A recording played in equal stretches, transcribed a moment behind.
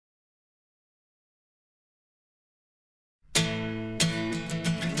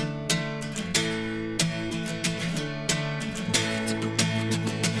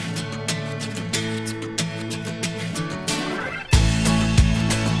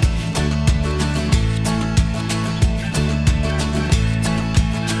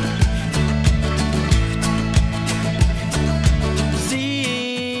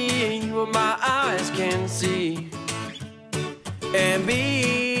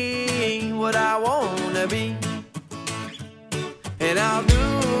wanna be, and I'll do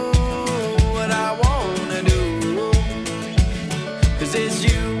what I wanna do, 'cause it's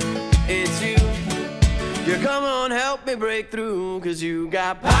you, it's you. You come on, help me break through, 'cause you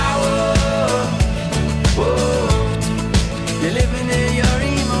got power. Whoa. You're living in your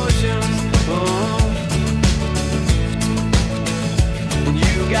emotions. Oh. And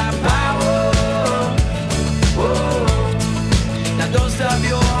you got power. Whoa. Now don't stop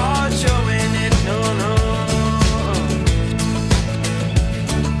your heart showing it. No, no.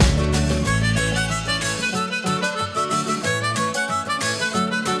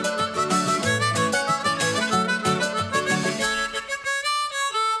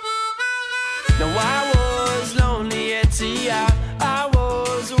 Now I was lonely at sea, I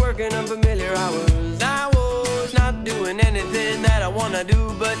was working unfamiliar hours. I was not doing anything that I wanna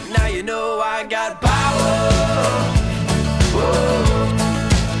do, but now you know I got power. Whoa.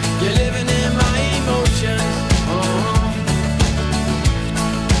 You're living in my emotions.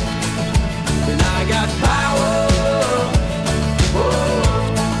 And I got power. Whoa.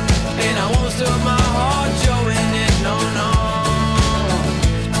 And I won't stop my heart showing it, no, no.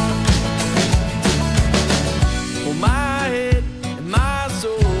 My head and my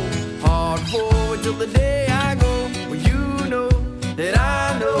soul, hard forward till the day I go. Well, you know that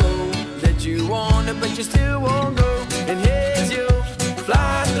I know that you want it, but you still won't go. And here's you,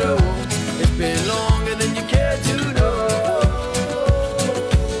 fly through. It's been longer than you care to know.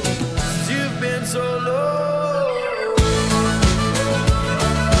 You've been so low.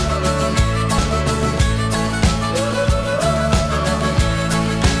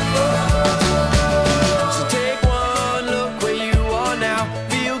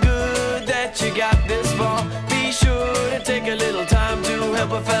 Take a little time to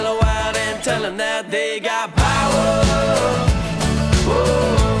help a fellow out and tell him that they got